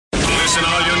Listen,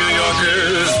 all you New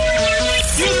Yorkers.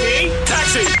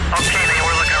 Taxi! Okay, man,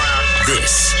 we're looking around.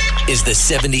 This is the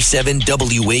 77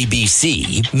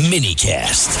 WABC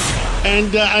minicast.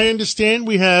 And I understand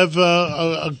we have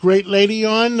a great lady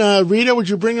on. Rita, would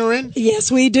you bring her in?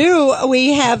 Yes, we do.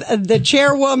 We have the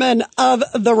chairwoman of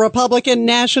the Republican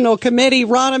National Committee,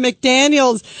 Ronna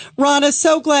McDaniel. Ronna,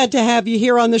 so glad to have you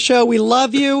here on the show. We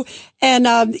love you. And,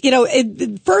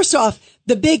 first off,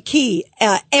 the big key,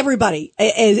 everybody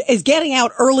is getting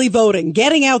out early voting,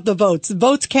 getting out the votes.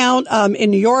 Votes count. In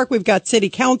New York, we've got city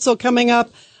council coming up.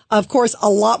 Of course, a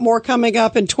lot more coming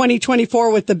up in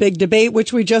 2024 with the big debate,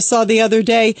 which we just saw the other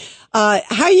day. How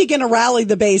are you going to rally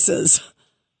the bases?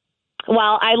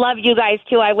 Well, I love you guys,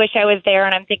 too. I wish I was there,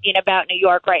 and I'm thinking about New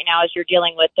York right now as you're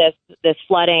dealing with this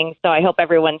flooding, so I hope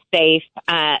everyone's safe.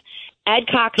 Ed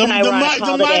Cox and I were on a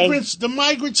call today. The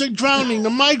migrants are drowning. The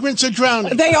migrants are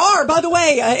drowning. They are, by the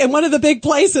way, in one of the big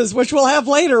places, which we'll have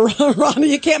later. Ronna,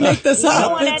 you can't make this up.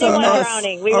 We don't want anyone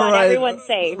drowning. We want everyone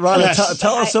safe. Ronna,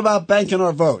 tell us about banking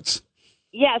our votes.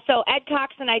 Yeah, so Ed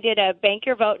Cox and I did a Bank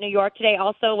Your Vote New York today,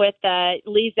 also with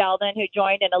Lee Zeldin, who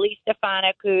joined, and Elise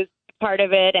Stefanik, who's part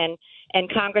of it,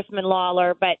 and Congressman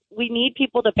Lawler. But we need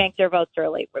people to bank their votes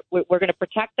early. We're going to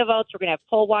protect the votes. We're going to have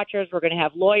poll watchers. We're going to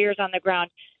have lawyers on the ground.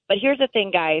 But here's the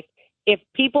thing, guys. If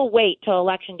people wait till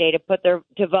Election Day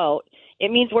to vote, it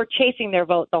means we're chasing their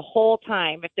vote the whole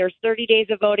time. If there's 30 days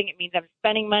of voting, it means I'm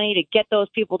spending money to get those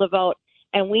people to vote.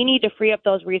 And we need to free up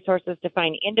those resources to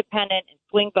find independent and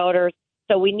swing voters.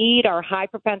 So we need our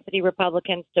high-propensity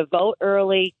Republicans to vote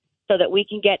early so that we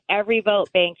can get every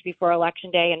vote banked before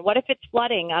Election Day. And what if it's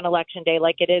flooding on Election Day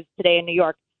like it is today in New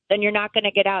York? Then you're not going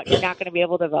to get out. You're not going to be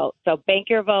able to vote. So bank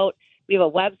your vote. We have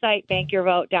a website,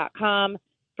 bankyourvote.com.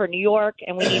 for New York,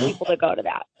 and we need people to go to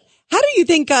that. How do you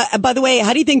think, by the way,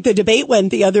 how do you think the debate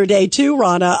went the other day too,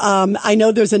 Ronna? I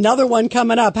know there's another one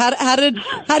coming up. How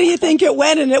do you think it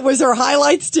went? And was there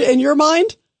highlights in your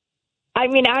mind? I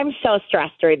mean, I'm so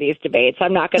stressed during these debates.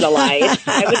 I'm not going to lie.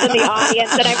 I was in the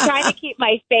audience, and I'm trying to keep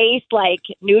my face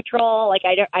neutral.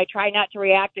 I try not to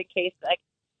react in case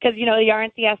because the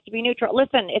RNC has to be neutral.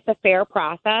 Listen, it's a fair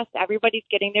process. Everybody's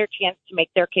getting their chance to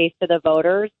make their case to the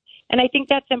voters. And I think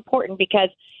that's important because,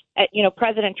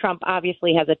 President Trump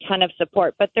obviously has a ton of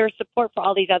support, but there's support for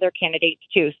all these other candidates,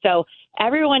 too. So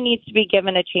everyone needs to be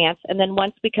given a chance. And then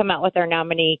once we come out with our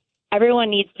nominee, everyone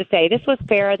needs to say, this was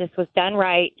fair, this was done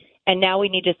right, and now we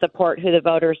need to support who the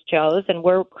voters chose. And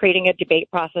we're creating a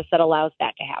debate process that allows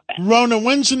that to happen. Ronna,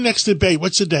 when's the next debate?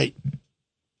 What's the date?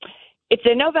 It's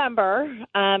in November,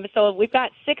 so we've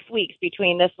got 6 weeks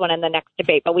between this one and the next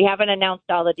debate, but we haven't announced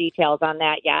all the details on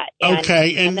that yet.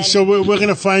 And then, so we're going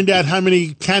to find out how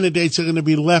many candidates are going to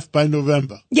be left by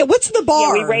November. Yeah, what's the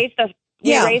bar? Yeah,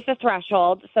 we raised the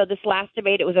threshold. So this last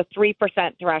debate, it was a 3%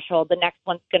 threshold. The next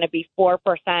one's going to be 4%.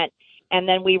 And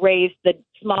then we raised the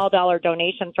small dollar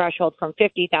donation threshold from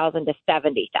 $50,000 to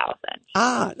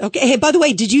 $70,000. Okay. Hey, by the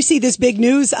way, did you see this big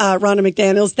news, Ronna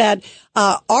McDaniel, that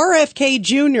RFK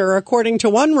Jr., according to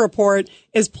one report,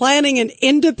 is planning an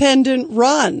independent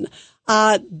run?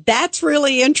 That's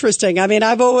really interesting. I mean,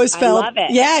 I've always felt, I love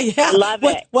it. Yeah. I love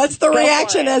it. What's the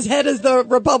reaction as head of the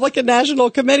Republican National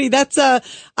Committee? That's,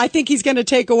 I think he's going to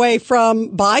take away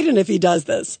from Biden if he does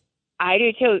this. I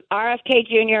do too. RFK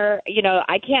Jr.,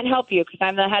 I can't help you because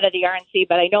I'm the head of the RNC,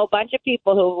 but I know a bunch of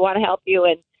people who want to help you.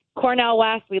 And Cornel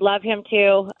West, we love him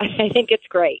too. I think it's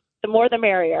great. The more the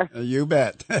merrier. You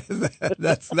bet.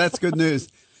 That's good news.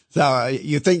 So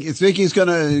you think he's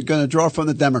going to draw from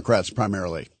the Democrats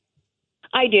primarily?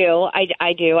 I do.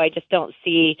 I do. I just don't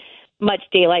see much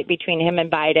daylight between him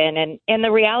and Biden. And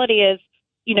the reality is,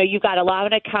 you've got a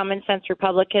lot of common sense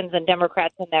Republicans and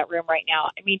Democrats in that room right now.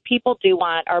 I mean, people do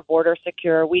want our border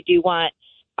secure. We do want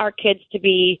our kids to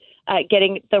be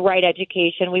getting the right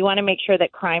education. We want to make sure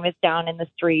that crime is down in the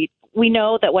streets. We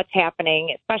know that what's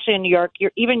happening, especially in New York,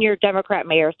 even your Democrat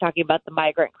mayor is talking about the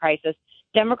migrant crisis.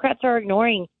 Democrats are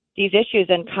ignoring these issues,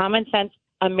 and common sense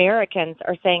Americans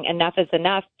are saying enough is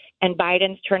enough. And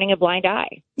Biden's turning a blind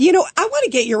eye. I want to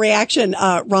get your reaction,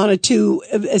 Ronna, to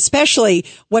especially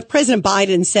what President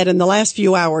Biden said in the last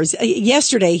few hours.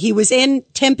 Yesterday, he was in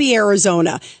Tempe,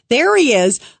 Arizona. There he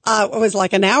is. It was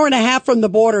like an hour and a half from the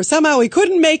border. Somehow he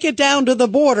couldn't make it down to the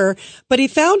border, but he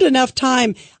found enough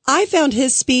time. I found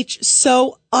his speech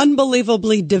so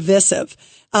unbelievably divisive.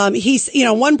 He's,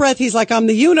 one breath, he's like, I'm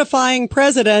the unifying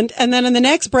president. And then in the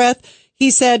next breath, he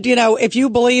said, if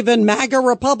you believe in MAGA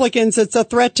Republicans, it's a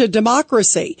threat to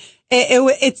democracy.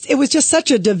 It was just such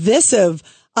a divisive,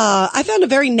 I found a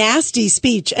very nasty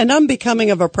speech and unbecoming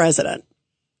of a president.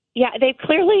 Yeah, they've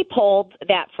clearly pulled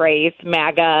that phrase,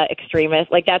 MAGA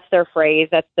extremist. Like that's their phrase,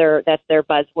 that's their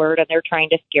buzzword, and they're trying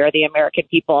to scare the American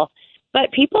people.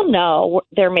 But people know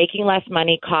they're making less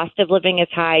money, cost of living is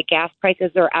high, gas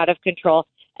prices are out of control,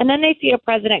 and then they see a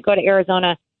president go to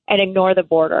Arizona and ignore the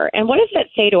border. And what does that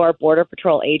say to our Border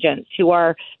Patrol agents who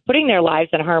are putting their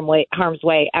lives in harm's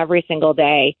way every single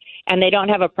day, and they don't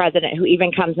have a president who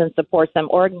even comes and supports them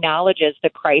or acknowledges the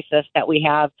crisis that we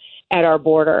have at our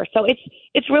border? So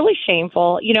it's really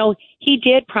shameful. You know, he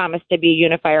did promise to be a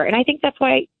unifier, and I think that's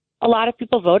why a lot of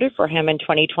people voted for him in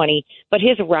 2020. But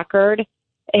his record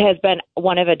has been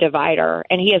one of a divider,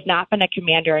 and he has not been a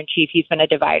commander-in-chief. He's been a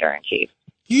divider-in-chief.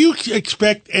 Do you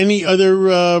expect any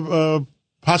other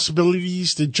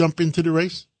possibilities to jump into the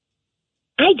race?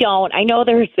 I don't. I know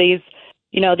there's these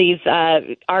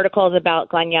articles about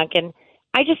Glenn Youngkin.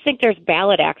 I just think there's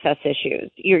ballot access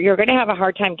issues. You're going to have a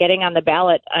hard time getting on the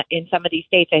ballot in some of these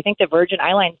states. I think the Virgin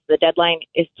Islands, the deadline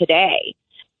is today.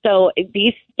 So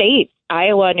these states,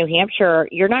 Iowa, New Hampshire,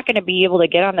 you're not going to be able to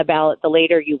get on the ballot the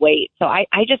later you wait. So I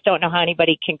just don't know how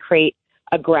anybody can create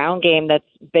a ground game that's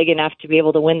big enough to be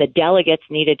able to win the delegates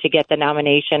needed to get the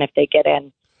nomination if they get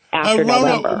in after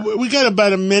November. We got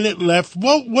about a minute left.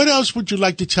 What else would you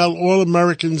like to tell all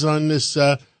Americans on this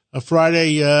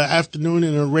Friday afternoon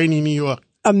in a rainy New York?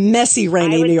 A messy,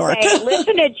 rainy New York.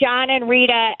 Listen to John and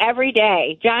Rita every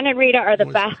day. John and Rita are the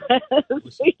best.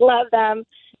 We love them.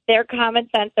 They're common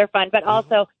sense. They're fun. But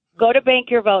also, go to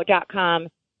bankyourvote.com,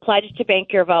 pledge to bank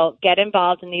your vote, get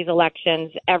involved in these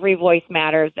elections. Every voice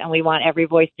matters, and we want every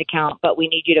voice to count, but we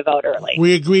need you to vote early.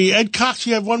 We agree. Ed Cox,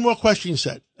 you have one more question, you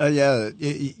said. Yeah,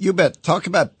 you bet. Talk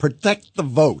about protect the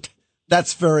vote.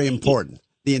 That's very important.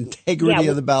 The integrity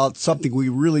of the ballot, something we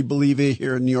really believe in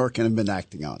here in New York and have been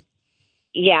acting on.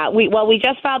 Yeah, we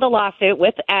just filed a lawsuit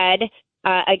with Ed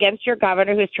against your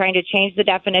governor who's trying to change the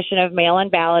definition of mail-in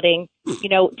balloting. You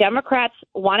know, Democrats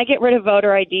want to get rid of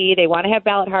voter ID. They want to have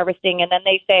ballot harvesting. And then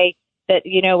they say that,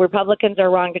 you know, Republicans are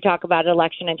wrong to talk about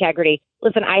election integrity.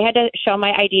 Listen, I had to show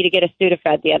my ID to get a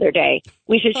Sudafed the other day.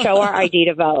 We should show our ID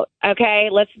to vote. Okay,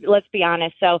 let's be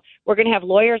honest. So we're going to have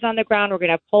lawyers on the ground. We're going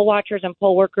to have poll watchers and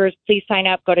poll workers. Please sign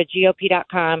up. Go to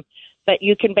GOP.com. But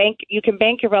you can bank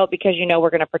your vote because you know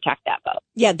we're going to protect that vote.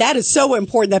 Yeah, that is so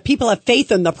important that people have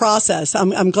faith in the process.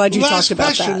 I'm glad you talked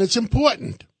about question, that. It's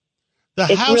important.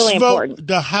 It's really important.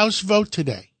 The House vote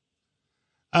today,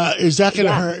 is that going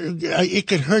to hurt? It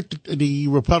could hurt the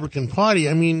Republican Party.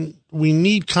 I mean, we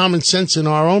need common sense in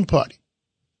our own party.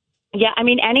 Yeah, I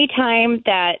mean, anytime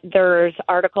that there's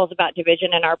articles about division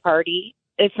in our party,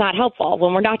 it's not helpful.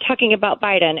 When we're not talking about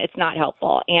Biden, it's not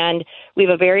helpful. And we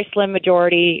have a very slim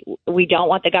majority. We don't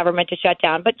want the government to shut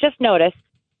down. But just notice,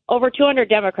 over 200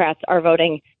 Democrats are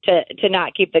voting to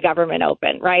not keep the government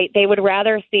open, right? They would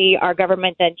rather see our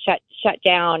government than shut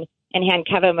down and hand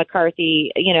Kevin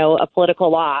McCarthy, you know, a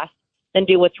political loss than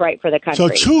do what's right for the country. So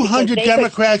 200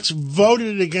 Democrats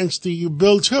voted against the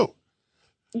bill, too.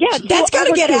 Yeah, that's got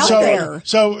to get out there.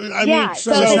 So I mean,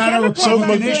 so it's not a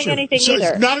Republican issue. So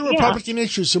it's not a Republican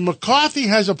issue. So McCarthy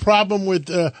has a problem with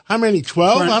how many?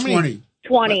 12? How many?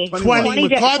 20. 20.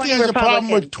 McCarthy has a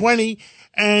problem with 20,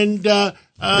 and the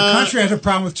country has a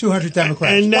problem with 200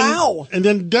 Democrats. And then, and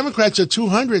then Democrats are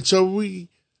 200. So we,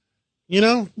 you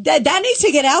know, that needs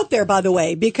to get out there. By the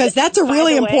way, because that's a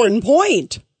really important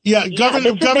point. Yeah,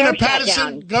 Governor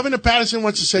Patterson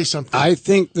wants to say something. I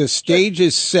think the stage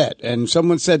is set, and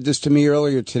someone said this to me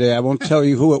earlier today. I won't tell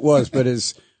you who it was, but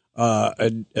his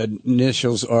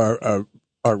initials are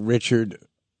Richard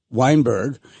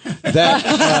Weinberg. That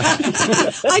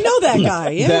I know that guy.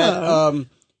 Yeah. That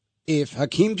if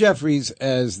Hakeem Jeffries,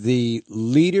 as the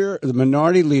leader, the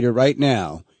minority leader right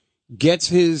now, gets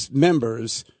his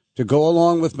members to go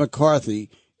along with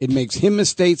McCarthy, it makes him a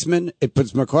statesman. It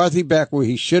puts McCarthy back where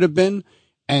he should have been.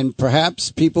 And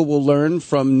perhaps people will learn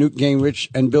from Newt Gingrich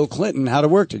and Bill Clinton how to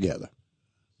work together.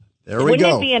 There we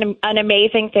go. Wouldn't it be an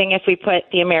amazing thing if we put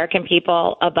the American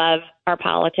people above our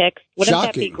politics? Wouldn't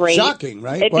that be great? Shocking,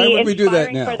 right? It'd Why be would we do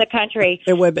that now? For the country.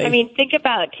 It would be. I mean, think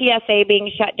about TSA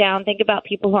being shut down. Think about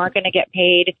people who aren't going to get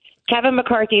paid. Kevin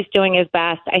McCarthy's doing his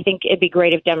best. I think it'd be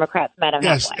great if Democrats met him.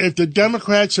 Yes, if the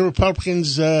Democrats and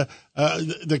Republicans, the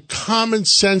common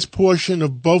sense portion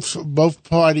of both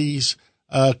parties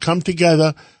come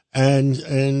together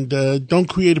and don't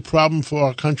create a problem for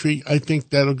our country, I think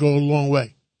that'll go a long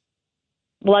way.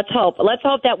 Let's hope. Let's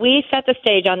hope that we set the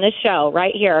stage on this show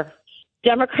right here.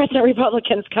 Democrats and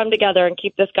Republicans come together and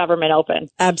keep this government open.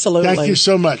 Absolutely. Thank you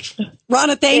so much.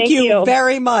 Ronna, thank you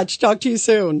very much. Talk to you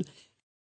soon.